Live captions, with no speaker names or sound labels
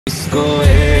इसको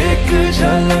एक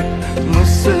झलक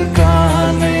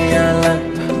मुस्कान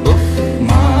अलग उफ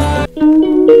मार।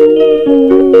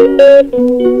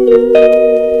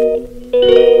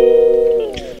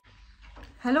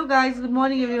 Hello guys, good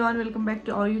morning everyone, welcome back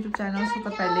to our YouTube channel. So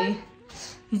तपाईँहरूले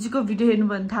हिजोको भिडियो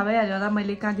हेर्नुभयो भने थाहा भइहाल्यो होला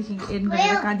मैले कहाँदेखि एन्ड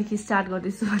गरेर कहाँदेखि स्टार्ट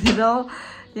गर्दैछु भनेर।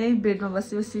 यहीँ बेडमा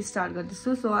बसी बसी स्टार्ट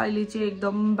गर्दैछु। सो अहिले चाहिँ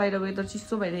एकदम बाहिर वेदर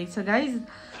चिसो भइरहेको छ गाइज।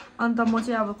 अन्त म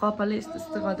चाहिँ अब कपालले यस्तो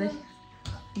यस्तो गर्दै,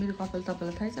 मेरो कपाल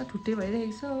तपाईँलाई थाहै छ ठुट्टै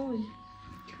भइरहेको छ हो,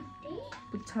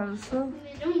 पुच्छा जस्तो।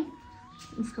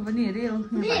 उसको पनि हेरेँ हो,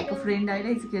 मेरो भाइको फ्रेन्ड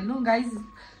आइरहेको छ खेल्नु गाइज।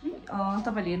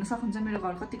 तपाईँहरूले हेर्न सक्नुहुन्छ मेरो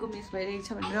घर कतिको मिस भइरहेको छ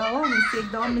भनेर हो, मिसी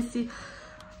एकदम मिसी।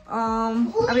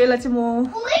 अब यसलाई चाहिँ म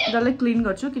डल्लै क्लिन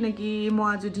गर्छु किनकि म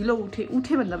आज ढिलो उठेँ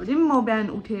भन्दा पनि म बिहान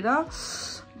उठेर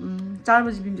 4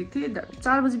 बजी बिन्जेको थिएँ।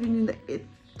 4 बजी बिन्जिँदा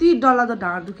यति डल्लादो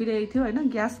ढाड दुखिरहेको थियो होइन,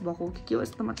 ग्यास भएको के हो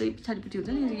यस्तोमा चाहिँ पछाडिपट्टि हुन्छ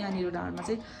नि यहाँनिर ढाडमा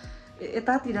चाहिँ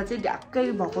यतातिर चाहिँ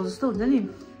ढ्याक्कै भएको जस्तो हुन्छ नि,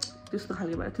 त्यस्तो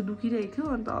खालको भएर थियो, दुखिरहेको थियो।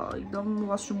 अन्त एकदम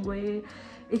वासरुम गएँ,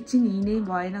 एकछिन हिँड्नै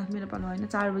भएन मेरो पालो होइन।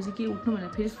 4 बजी के उठ्नु भनेर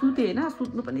फेरि सुतेँ होइन,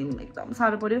 सुत्नु पनि एकदम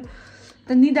साह्रो पऱ्यो।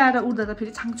 त्यहाँ निदाएर उठ्दा त फेरि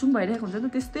छाङछुङ भइरहेको हुन्छ नि,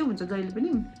 त्यस्तै हुन्छ जहिले पनि,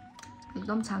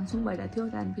 एकदम छाङछुङ भइरहेको थियो।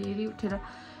 त्यहाँदेखि फेरि उठेर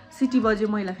सिटी बज्यो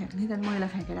मैला फ्याँक्ने, त्यहाँदेखि मैला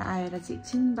फ्याँकेर आएर चाहिँ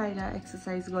एकछिन बाहिर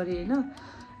एक्सर्साइज गरेँ होइन,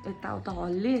 यताउता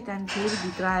हल्लेँ। त्यहाँदेखि फेरि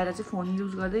भित्र आएर चाहिँ फोन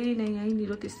युज गर्दै नै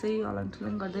यहीँनिर त्यस्तै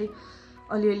हलङठुलङ गर्दै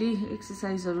अलिअलि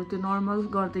एक्सर्साइजहरू त्यो नर्मल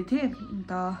गर्दै थिएँ।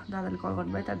 अन्त दादाले कल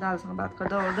गर्नुभयो, त्यहाँ दादासँग बात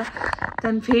गर्दा ओर्दा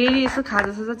त्यहाँदेखि फेरि यसो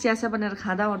खाजासाजा चियासिया बनाएर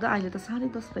खाँदा ओर्दा अहिले त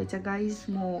 10:30 भएछ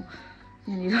गाइस। म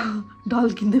यहाँनिर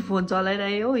ढल्किँदै फोन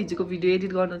चलाइरहेँ हो, हिजोको भिडियो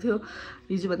एडिट गर्नु थियो,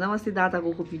 हिजोभन्दा पनि अस्ति दादा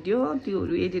गएको भिडियो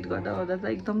त्योहरू एडिट गर्दा गर्दा त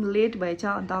एकदम लेट भएछ।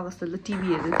 अन्त अगस्तले त टिभी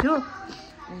हेर्दै थियो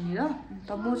यहाँनिर।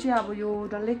 अन्त म चाहिँ अब यो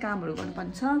डल्लै कामहरू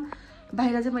गर्नुपर्ने छ।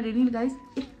 बाहिर चाहिँ मैले नि गाइस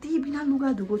यति बिना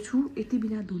लुगा धुएको छु, यति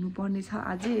बिना धुनुपर्ने छ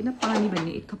अझै होइन। पानी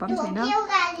भन्ने एक थोपा पनि छैन,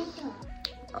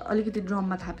 अलिकति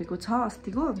ड्रममा थापेको छ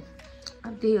अस्तिको,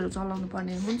 अब त्यहीहरू चलाउनु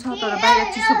पर्ने हुन्छ। तर बाहिर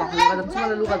चिसो भएकोले गर्दा चाहिँ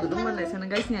मलाई लुगा धुनु पनि मन लागेको छैन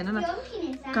गाइस। नि हेर्नु न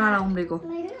काँडा उम्रेको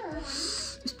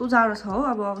यस्तो जाडो छ हो।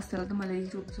 अब अवस्थालाई त मैले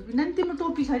टोपी छु कि नानी, तिम्रो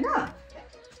टोपी छैन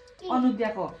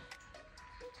अनुद्याको?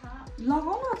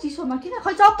 लगाउ न चिसोमा, किन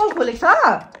खै चप्पल खोलेको छ,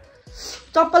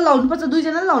 चप्पल लाउनुपर्छ,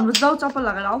 दुईजनाले लाउनुपर्छ, जाऊ चप्पल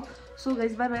लगाएर आऊ। सो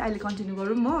गाइस बाई बाई, अहिले कन्टिन्यू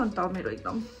गरौँ म। अन्त मेरो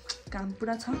एकदम काम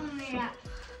पुरा छ,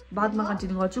 बादमा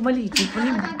कन्टिन्यू गर्छु। मैले हिजो पनि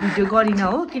भिडियो गरिनँ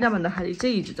हो, किन भन्दाखेरि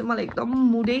चाहिँ हिजो चाहिँ मलाई एकदम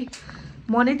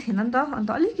मनै थिएन नि त। अन्त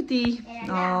अलिकति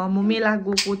म मेला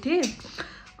गएको थिएँ,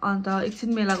 अन्त एकछिन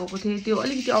मेला गएको थिएँ, त्यो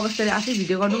अलिकति अवस्थाले आफै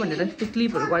भिडियो गर्नु भनेर त्यो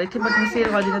क्लिपहरू गरेको थिएँ, बट म सेयर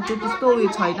गर्दिनँ, त्यो त्यस्तो उयो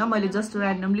छैन। मैले जस्ट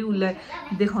ऱ्यान्डमली उसलाई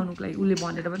देखाउनुको लागि उसले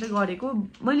भनेर मात्रै गरेको।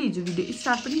 मैले हिजो भिडियो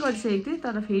स्टार्ट पनि गरिसकेको थिएँ,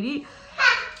 तर फेरि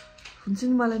हुन्छ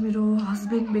नि मलाई मेरो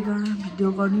हस्बेन्ड बेगर भिडियो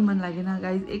गर्नै मन लागेन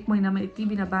गाइज। 1 महिनामा यति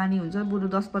बिना बानी हुन्छ, बरु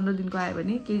 10-15 दिनको आयो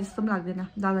भने केही जस्तो पनि लाग्दैन।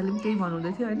 दादाले पनि त्यही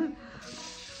भन्नुहुँदै थियो होइन।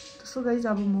 सो गाइज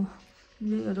अब म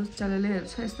यहीहरू च्यालेलेहरू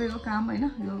छ, यस्तै हो काम होइन।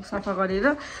 यो सफा गरेर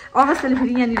अगस्तले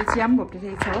फेरि यहाँनिर चिया पनि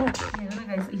घोप्टिरहेको छ हो, हेर्नु न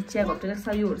गाइज, चिया घोप्टिरहेको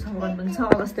छ, योहरू सफा गर्नु पनि छ।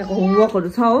 अगस्तको होमवर्कहरू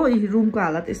छ हो, रुमको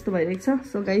हालत यस्तो भइरहेको छ।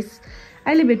 सो गाइज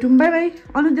अहिले भेटौँ, बाई बाई।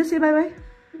 अनुदेश से by by,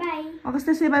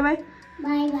 August say by by.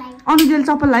 अनुदेशले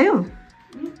चप्पल लायो,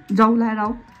 जाऊ लाएर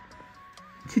आऊ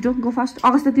छिटो, गो फास्ट।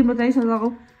 अगस्त तिम्रो त्यहीँ छ, लगाऊ,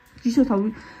 चिसो छ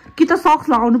कि त सक्स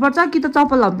लगाउनु पर्छ कि त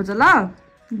चप्पल लगाउनु पर्छ ल।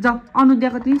 जाऊ,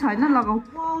 अनुद्याको त्यहीँ छैन, लगाऊ।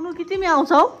 आउनु कि तिमी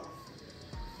आउँछौ?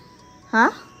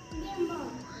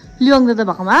 लिवाङ दादा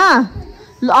भएकोमा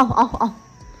ल, आऊ आऊ आऊ,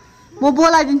 म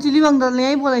बोलाइदिन्छु लिवाङ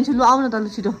दादाले, यहीँ बोलाइदिन्छु। लु आऊ न त,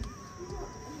 लु छिटो।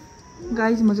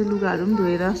 गाइज म चाहिँ लुगाहरू पनि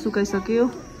धोएर सुकाइसक्यो,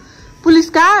 पुलिस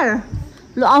कार।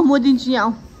 लु आऊ, म दिन्छु, यहाँ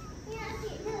आऊ,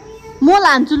 म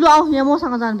लान्छु। लु आऊ, यहाँ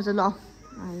मसँग जानुपर्छ। लु आऊ,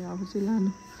 आयो अब चाहिँ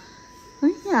लानु है।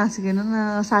 हाँसेको हेर्नु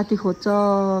न, साथी खोज्छ,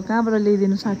 कहाँबाट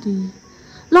ल्याइदिनु साथी।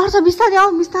 लड्छ, बिस्तारै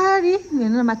आऊ, बिस्तारै।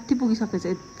 हेर्नु न माथि पुगिसकेछ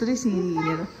यत्रै सिँढी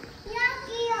हिँडेर।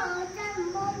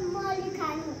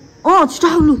 छिटो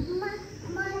आऊ, लु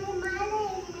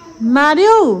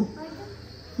मार्यो।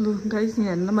 लु गाइस यहाँ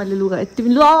हेर्नु न, मैले लुगा यति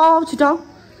पनि, लु आऊ छिटो आऊ।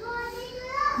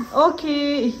 ओके,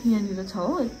 यहाँनिर छ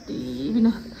हो यति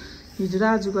बिना, हिजो र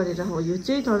आज गरेर हो यो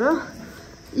चाहिँ। तर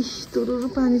यस्तो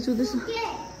पानी चुँदैछ,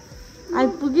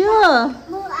 आइपुग्यो।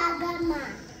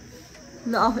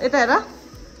 ल आऊ यता हेर,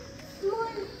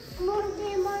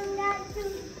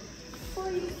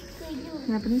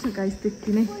 यहाँ पनि छ गाइस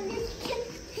त्यति नै।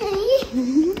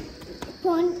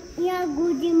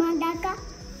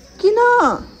 किन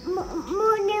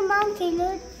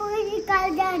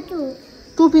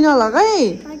टोपी नलगाए?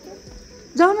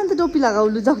 जाऊ न त टोपी लगाऊ।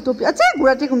 लु जाऊ, टोपी अच्छा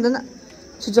घुँडा टेक हुँदैन,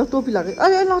 छिटो जाऊ टोपी लगाए।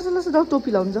 अरे लड्छ लड्छ, जाऊ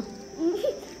टोपी लगाउनु, जाऊ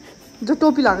जो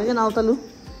टोपी लगाइकन आऊ त। लु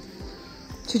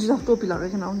छिटो जाऊ, टोपी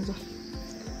लगाइकन आउनु, जाऊ।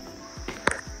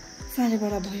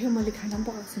 12:30 भयो मैले खाना पनि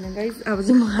पकाएको छैन गाइस अब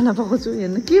चाहिँ म खाना पकाउँछु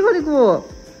हेर्नु के गरेको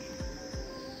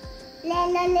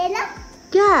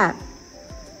क्या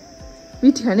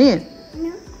मिठी खाने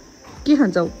के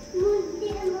खान्छौ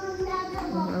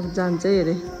अब जान्छ है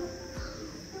अरे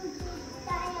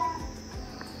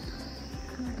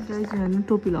गाइस हेर्नु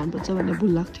टोपी लाउनुपर्छ भनेर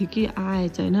भुल लाग्थ्यो कि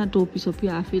आएछ होइन टोपी सोपी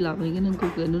आफै लगाइकन गएको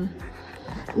हेर्नु न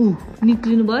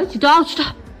निक्लिनु भयो छिटो आऊ छिटो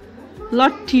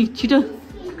लट्ठी छिटो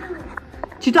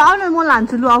छिटो आऊ न म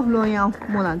लान्छु लु आऊ ल यहाँ आऊ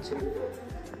म लान्छु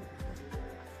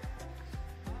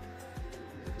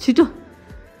छिटो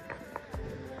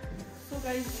सो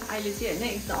गाइस अहिले चाहिँ होइन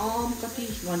एकदम कति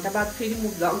घन्टा बाद फेरि म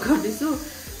भ्लग गर्दैछु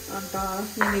अन्त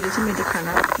यहाँनिर चाहिँ मेरो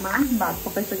खानामा भात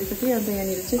पकाइसकेको थिएँ अन्त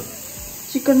यहाँनिर चाहिँ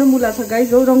चिकन र मुला छ गाइस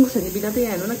हो रङ छैन बिना त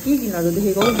यहाँ हेर्नु न के घिनलाग्दो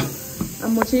देखेको हो अब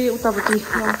म चाहिँ उतापट्टि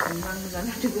माग्नु जानु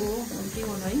आँटेको हो अनि के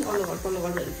गर्नु है अल्लो घर पल्लो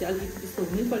गर्दाखेरि चाहिँ अलिकति त्यस्तो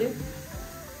हुनै पऱ्यो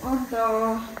अन्त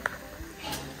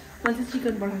मैले चाहिँ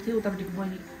चिकन पठाएको थिएँ उतापट्टिको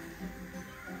बहिनी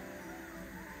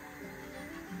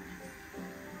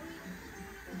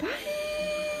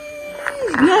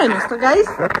यहाँ हेर्नुहोस् त गाइस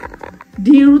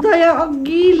ढिँडो त यहाँ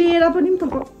अघि लिएर पनि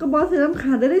थपक्क बसेर पनि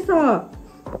खाँदै रहेछ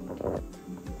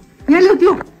यहाँ ल्याउ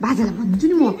त्यो बाजेलाई भन्छु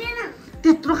नि म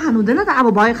त्यत्रो खानु हुँदैन त अब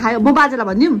भयो खायो म बाजेलाई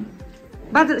भनिदिउँ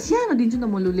बाजेलाई सानो दिन्छु नि त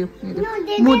म लु ल्याउ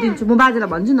म दिन्छु म बाजेलाई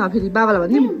भन्छु न फेरि बाबालाई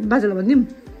भनिदिउँ बाजेलाई भनिदिउँ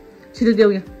छिटो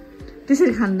देऊ यहाँ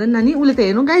त्यसरी खाँदैन नानी उसले त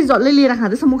हेर्नु गाइस जसले लिएर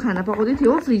खाँदैछ म खाना पकाउँदै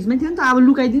थियो फ्रिजमै थियो नि त अब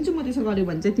लुकाइदिन्छु म त्यसो गऱ्यो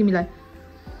भने चाहिँ तिमीलाई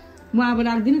म अब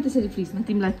राख्दिनँ त्यसरी फ्रिजमा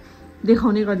तिमीलाई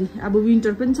देखाउने गरी अब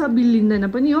विन्टर पनि छ बिल्लिँदैन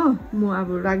पनि हो म अब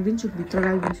राखिदिन्छु भित्र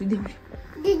राखिदिन्छु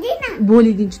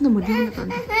भोलि दिन्छु नि त म दिन्छु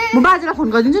म बाजेलाई फोन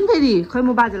गरिदिन्छु नि फेरि खै म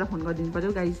बाजेलाई फोन गरिदिनु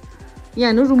पर्यो गाइस यहाँ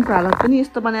हेर्नु रुमको हालत पनि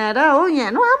यस्तो बनाएर हो यहाँ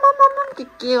हेर्नु आमा के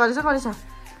गरेछ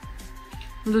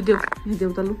लु देऊ यहाँ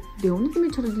देऊ त लु देऊ नि तिमी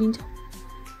छोरा दिन्छ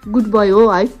गुड बोय हो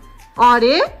है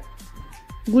अरे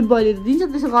गुड बोयले त दिन्छ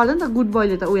त्यसो गर्दैन त गुड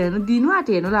बोयले त ऊ हेर्नु दिनु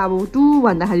आँट्यो हेर्नु ल अब 2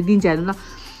 भन्दाखेरि दिन्छ हेर्नु ल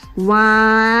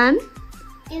 1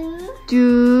 2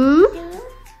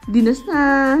 दिनुहोस् न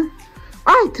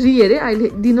 3 अरे अहिले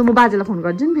दिनु म बाजेलाई फोन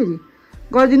गरिदिन्छु नि फेरि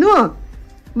गरिदिनु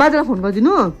बाजेलाई फोन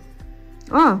गरिदिनु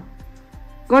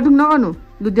गर्नु नगर्नु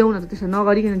लु देऊ न त त्यसो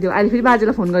नगरिकन देऊ अहिले फेरि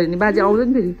बाजेलाई फोन गऱ्यो नि बाजे आउँदैन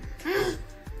फेरि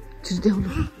छिटो देऊ न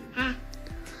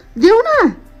देऊ न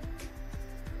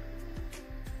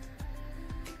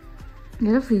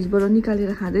हेर फ्रिजबाट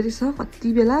निकालेर खाँदै रहेछ कति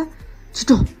बेला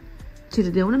छिटो छिटो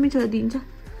देऊ न मिठो दिन्छ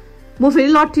म फेरि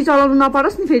लट्ठी चलाउनु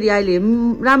नपरोस् नि फेरि अहिले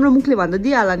राम्रो मुखले भन्दा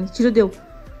दिइहाल्ला नि छिटो देऊ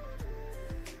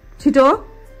छिटो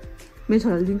मेरो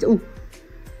छोराले दिन्छ ऊ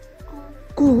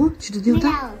को हो छिटो देऊ त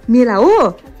मेला हो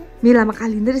मेलामा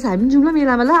कालिँदै रहेछ हामी जाउँ ल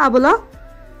मेलामा ल अब ल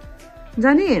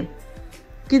जाने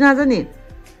कि नजाने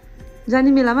जाने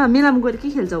मेलामा गएर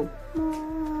के खेल्छौ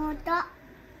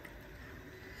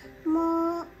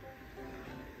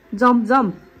जम्प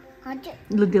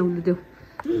लु देऊ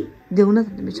देऊ न त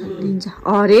मेरो छोरा दिन्छ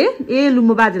अरे ए लु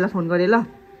म बाजेलाई फोन गरेँ ल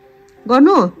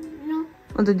गर्नु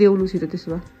अन्त देऊ लु छिटो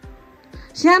त्यसो भए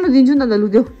सानो दिन्छु नि त लु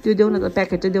देऊ त्यो देऊ न त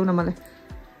प्याकेट चाहिँ देऊ न मलाई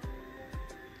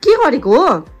के गरेको हो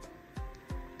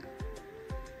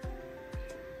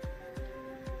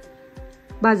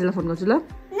बाजेलाई फोन गर्छु ल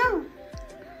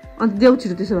अन्त देऊ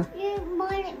छिटो त्यसो भए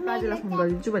बाजेलाई फोन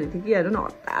गरिदिन्छु भनेको थिएँ कि हेर न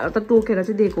हतार त टोकेर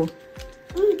चाहिँ दिएको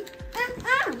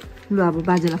लु अब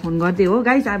बाजेलाई फोन गरिदिए हो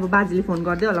गाइस अब बाजेले फोन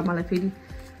गरिदियो होला मलाई फेरि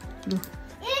लु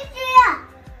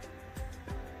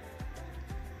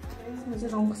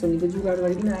रङखोर्सानीको जुगाड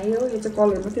गरिकन आयो यो चाहिँ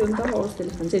कलर मात्रै हो नि त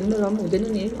अवस्थाले खान्छ नि रम हुँदैन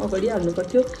नि अगाडि हाल्नु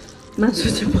पर्थ्यो मासु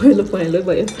चाहिँ पहेँलो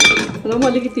भयो र म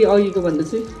अलिकति अघिको भन्दा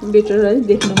चाहिँ बेटर है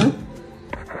देख्नुमा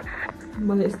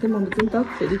मलाई यस्तै मन पर्छ नि त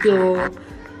फेरि त्यो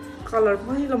कलर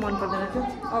पहेँलो मन पर्दैन थियो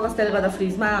अवस्थाले गर्दा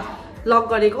फ्रिजमा लक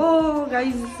गरेको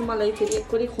गाइस मलाई फेरि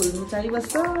एकचोटि खोल्नु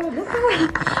चाहिबस्छ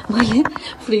मैले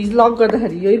फ्रिज लक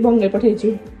गर्दाखेरि यही बङ्गाइ पठाइछु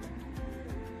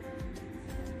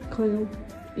खै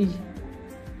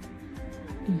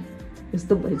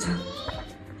यस्तो भएछ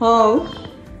हौ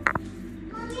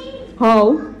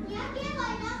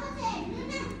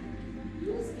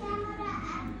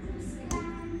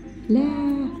ला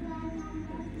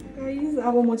गाइस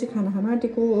अब म चाहिँ खाना खान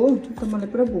आँटेको हो त मलाई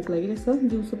पुरा भोक लागिरहेछ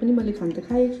दिउँसो पनि मैले खाना त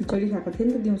खाएँ खिचडी खाएको थिएँ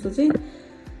नि त दिउँसो चाहिँ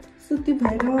सो त्यो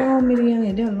भएर मेरो यहाँ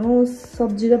हेरिहाल्नु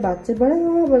सब्जी र भात चाहिँ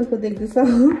बराबरको देख्दैछ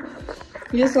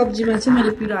यो सब्जीमा चाहिँ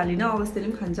मैले पिरो हालिनँ अवस्थाले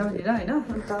पनि खान्छ भनेर होइन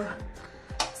अन्त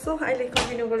सो अहिले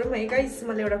कन्टिन्यू गरौँ है गाइस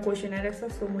मलाई एउटा क्वेसन आइरहेको छ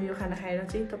सो म यो खाना खाएर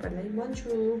चाहिँ तपाईँहरूलाई भन्छु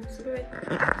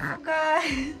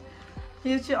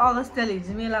यो चाहिँ अगस्त्याले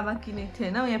हिजो मेलामा किनेको थियो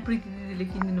होइन यहाँ प्रीति दिदीले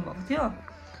किनिदिनु भएको थियो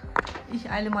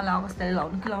अहिले मलाई अगस्त्याले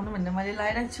लाउनु कि लाउनु भनेर मैले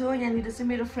लगाइरहेको छु यहाँनिर चाहिँ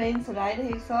मेरो फ्रेन्ड्सहरू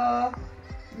आइरहेको छ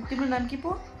तिम्रो नाम के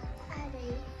पो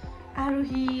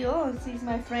आरोही हो सी इज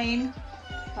माई फ्रेन्ड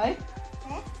है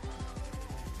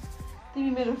तिमी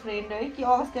मेरो फ्रेन्ड है कि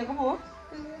अगस्त्याको हो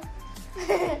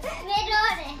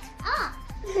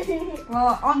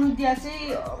अनुद्या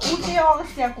चाहिँ ऊ चाहिँ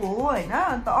अगस्त्याको हो होइन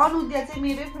अन्त अनुद्या चाहिँ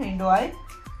मेरै फ्रेन्ड हो है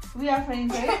वी आर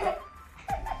फ्रेन्ड्स है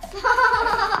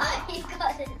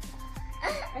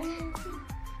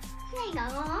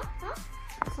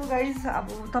सो गाइज अब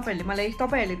तपाईँहरूले त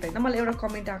होइन मलाई एउटा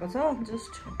कमेन्ट आएको छ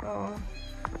जस्ट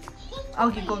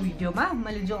अघिको भिडियोमा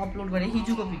मैले जो अपलोड गरेँ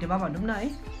हिजोको भिडियोमा भनौँ न है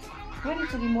वेयर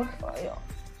इज रिमोट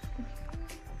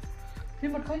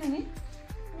रिमोट खैन नि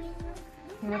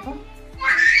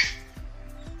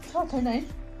छैन है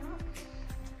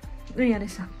यहाँ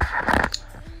रहेछ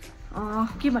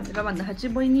के भनेर भन्दाखेरि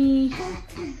चाहिँ बहिनी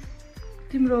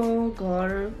तिम्रो घर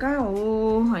कहाँ हो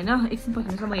होइन एकछिन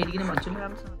पर्खिनुहोस् म हेरिकन भन्छु नि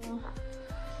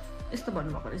राम्रोसँग यस्तो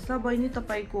भन्नुभएको रहेछ बहिनी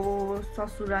तपाईँको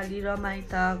ससुराली र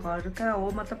माइता घर कहाँ हो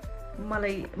मतलब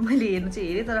मैले हेर्नु चाहिँ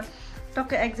हेरेँ तर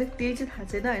टक्कै एक्ज्याक्ट त्यही चाहिँ थाहा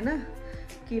छैन होइन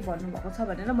के भन्नुभएको छ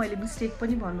भनेर मैले मिस्टेक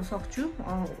पनि भन्नु सक्छु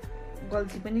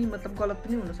गल्ती पनि मतलब गलत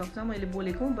पनि हुनसक्छ मैले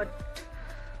बोलेको बट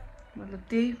मतलब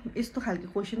त्यही यस्तो खालको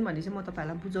क्वेसन भने चाहिँ म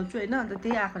तपाईँहरूलाई बुझाउँछु होइन अन्त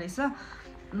त्यही आएको रहेछ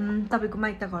तपाईँको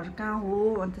माइता घर कहाँ हो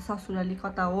अन्त ससुराली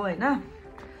कता हो होइन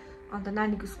अन्त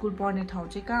नानीको स्कुल पढ्ने ठाउँ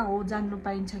चाहिँ कहाँ हो जान्नु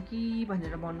पाइन्छ कि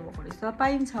भनेर भन्नुभएको रहेछ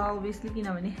पाइन्छ ओभियसली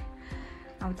किनभने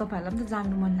अब तपाईँहरूलाई पनि त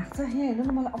जान्नु मन लाग्छ यहाँ हेर्नु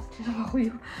न मलाई अप्ठ्यारो भएको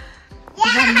यो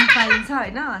जान्नु पाइन्छ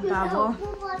होइन अन्त अब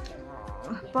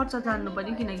पर्छ जान्नु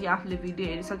पनि किनकि आफूले भिडियो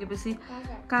हेरिसकेपछि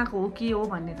कहाँको हो के हो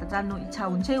भन्ने त जान्नु इच्छा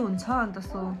हुन्छै हुन्छ अन्त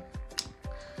सो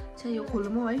चाहिँ यो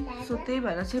खोलौँ है सो त्यही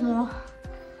भएर चाहिँ म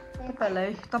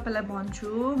तपाईँलाई भन्छु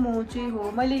म चाहिँ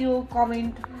हो मैले यो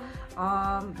कमेन्ट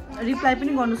रिप्लाई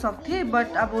पनि गर्नु सक्थेँ बट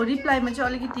अब रिप्लाईमा चाहिँ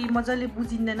अलिकति मजाले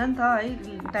बुझिँदैन नि त है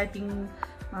टाइपिङ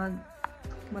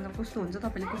मतलब कस्तो हुन्छ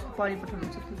तपाईँले कस्तो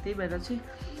पढिपठाउनुहुन्छ त्यही भएर चाहिँ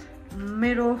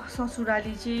मेरो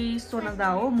ससुराली चाहिँ सोनादा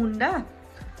हो मुन्डा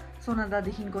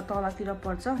सोनादादेखिको तलतिर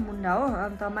पर्छ मुन्डा हो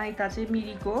अन्त माइता चाहिँ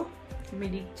मिरिक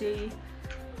चाहिँ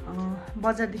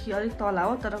बजारदेखि अलिक तल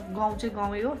हो तर गाउँ चाहिँ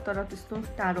गाउँै हो तर त्यस्तो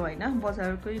टाढो होइन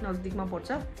बजारकै नजिकमा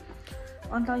पर्छ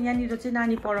अन्त यहाँनिर चाहिँ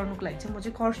नानी पढाउनुको लागि चाहिँ म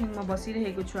चाहिँ खरसाङमा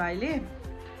बसिरहेको छु अहिले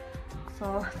सो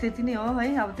त्यति नै हो है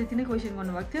अब त्यति नै क्वेसन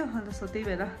गर्नुभएको थियो अन्त सो त्यही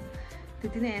भएर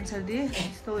त्यति नै एन्सर दिएँ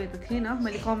यस्तो उयो त थिएन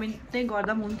मैले कमेन्ट नै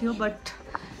गर्दा पनि हुन्थ्यो बट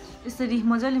यसरी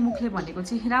मजाले मुखले भनेको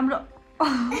चाहिँ राम्रो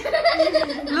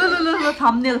लु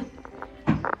थम्बनेल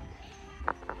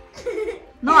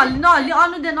नहल्ली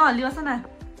अनुदे नहल्ली बस न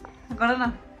गर न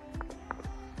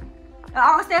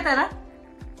अवस्था यता हेर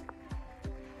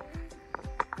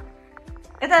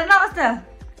यता हेर न अवस्था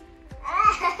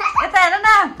यता हेर न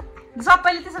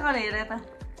सबैले त्यसो गरेर हेर यता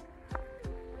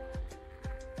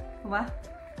वाह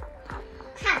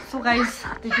सो गाइस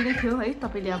त्यति नै थियो है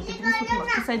तपाईँले अब त्यति नै सोध्नुभएको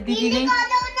थियो सायद दिदी नै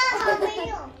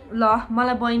ल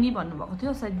मलाई बहिनी भन्नुभएको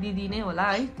थियो सायद दिदी नै होला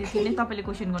है त्यति नै तपाईँले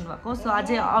क्वेसन गर्नुभएको सो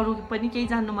अझै अरू पनि केही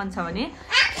जान्नु मन छ भने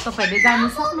तपाईँहरूले जान्नु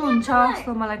सक्नुहुन्छ सो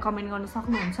मलाई कमेन्ट गर्नु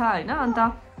सक्नुहुन्छ होइन अन्त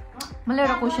मलाई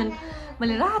एउटा क्वेसन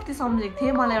मैले राति सम्झेको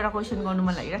थिएँ मलाई एउटा क्वेसन गर्नु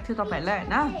मन लागिरहेको थियो तपाईँहरूलाई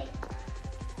होइन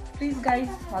प्लिज गाइस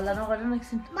हल्ला नगरेर न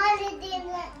एकछिन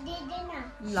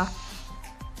ल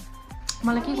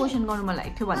मलाई के क्वेसन गर्नु मन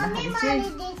लागेको थियो भन्दाखेरि चाहिँ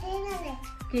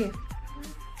के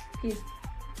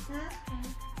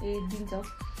ए दिन्छ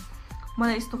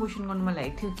मलाई यस्तो क्वेसन गर्नु मन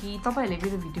लागेको थियो कि तपाईँहरूले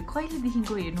मेरो भिडियो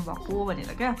कहिलेदेखिको हेर्नुभएको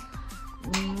भनेर क्या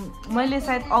मैले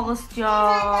सायद अगस्त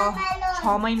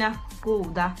 6 महिनाको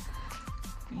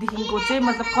हुँदादेखिको चाहिँ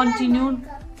मतलब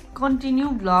कन्टिन्यू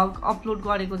भ्लग अपलोड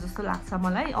गरेको जस्तो लाग्छ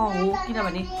मलाई हो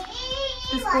किनभने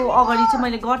त्यसको अगाडि चाहिँ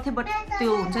मैले गर्थेँ बट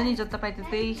त्यो हुन्छ नि जता पाए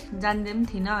त्यतै जान्दै पनि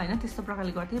थिइनँ होइन त्यस्तो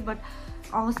प्रकारले गर्थेँ बट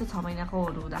अगस्त 6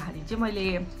 महिनाकोहरू हुँदाखेरि चाहिँ मैले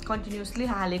कन्टिन्युसली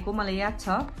हालेको मलाई याद छ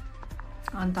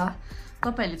अन्त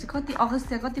तपाईँहरूले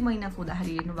चाहिँ कति महिनाको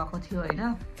हुँदाखेरि हेर्नुभएको थियो होइन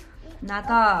न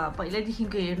त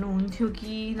पहिल्यैदेखिको हेर्नुहुन्थ्यो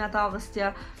कि न त अगस्त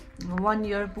 1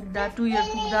 इयर पुग्दा 2 इयर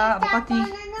पुग्दा अब कति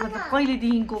मतलब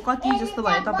कहिलेदेखिको कति जस्तो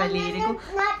भयो तपाईँहरूले हेरेको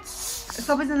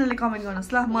सबैजनाले कमेन्ट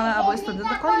गर्नुहोस् ल मलाई अब यस्तो हुन्छ नि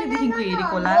त कहिलेदेखिको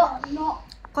हेरेको होला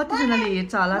कतिजनाले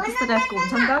हेर्छ होला त्यस्तो टाइपको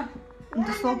हुन्छ नि त अन्त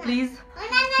सो प्लिज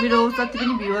मेरो जति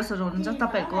पनि भ्युवर्सहरू हुनुहुन्छ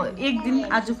तपाईँहरूको एक दिन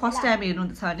आज फर्स्ट टाइम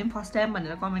हेर्नुहुँदैछ भने पनि फर्स्ट टाइम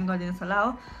भनेर कमेन्ट गरिदिनुहोस् होला हो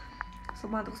सो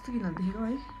मलाई त कस्तो किन देखेको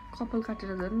है कपाल काटेर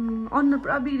झन् अनुहार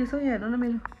पुरा बिग्रेछ यहाँ हेर्नु न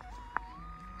मेरो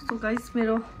सो गाइस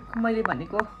मेरो मैले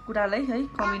भनेको कुरालाई है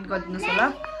कमेन्ट गरिदिनुहोस् होला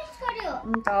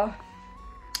अन्त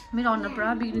मेरो अनुहार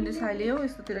पुरा बिग्रिँदैछ अहिले हो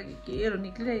यस्तोतिर केहरू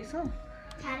निक्लिरहेको छ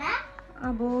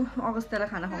अब अगस्त्यलाई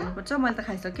खाना खुवाउनुपर्छ मैले त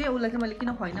खाइसकेँ उसलाई चाहिँ मैले किन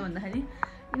खुवाइनँ भन्दाखेरि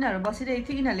यिनीहरू बसिरहेको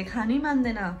थियो यिनीहरूले खानै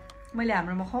मान्दैन मैले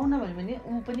हाम्रोमा खुवाउन भने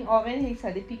ऊ पनि अगाइरहेको छ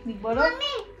अरे पिकनिकबाट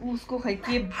उसको खै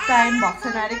के टाइम भएको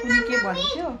छैन अरे कुनै के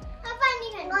भन्थ्यो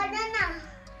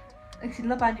एकछिन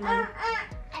ल पानी माग्नु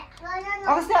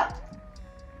अगस्त्य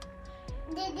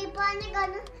दिदी पनि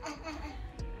गर्नु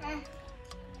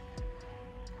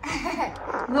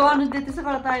गर्नु दे त्यसो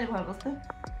गर त अहिले घर कस्तो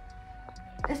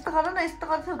यस्तो गर न यस्तो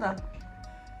गर्छौ त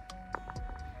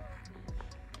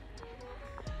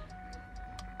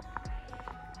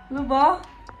लु भयो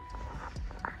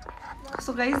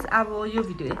सो गाइज अब यो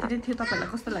भिडियो यति नै थियो तपाईँलाई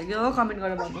कस्तो लाग्यो कमेन्ट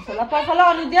गरेर भन्नुहोस् होला पर्छ ल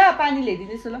अनुद्या पानी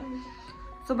ल्याइदिँदैछु ल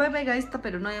सो बाई बाई गाइज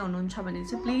तपाईँहरू नयाँ हुनुहुन्छ भने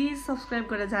चाहिँ प्लिज सब्सक्राइब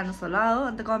गरेर जानुहोस् होला हो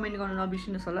अन्त कमेन्ट गर्नु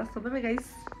नबिर्सिनुहोस् होला so by by guys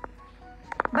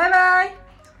by by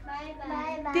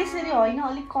त्यसरी होइन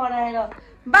अलिक कराएर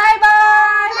बाई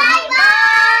बाई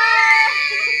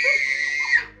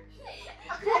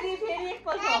फेरि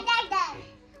एकपल्ट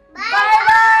बाई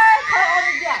बाई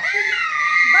अनुद्या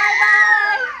बाई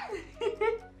बाई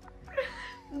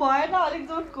भएन अलिक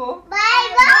जोडको बाई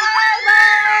बाई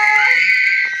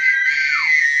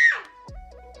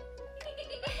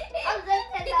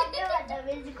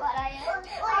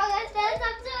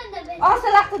आशा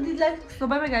लाग्छ दिदीलाई सो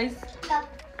बाई बाई गाइस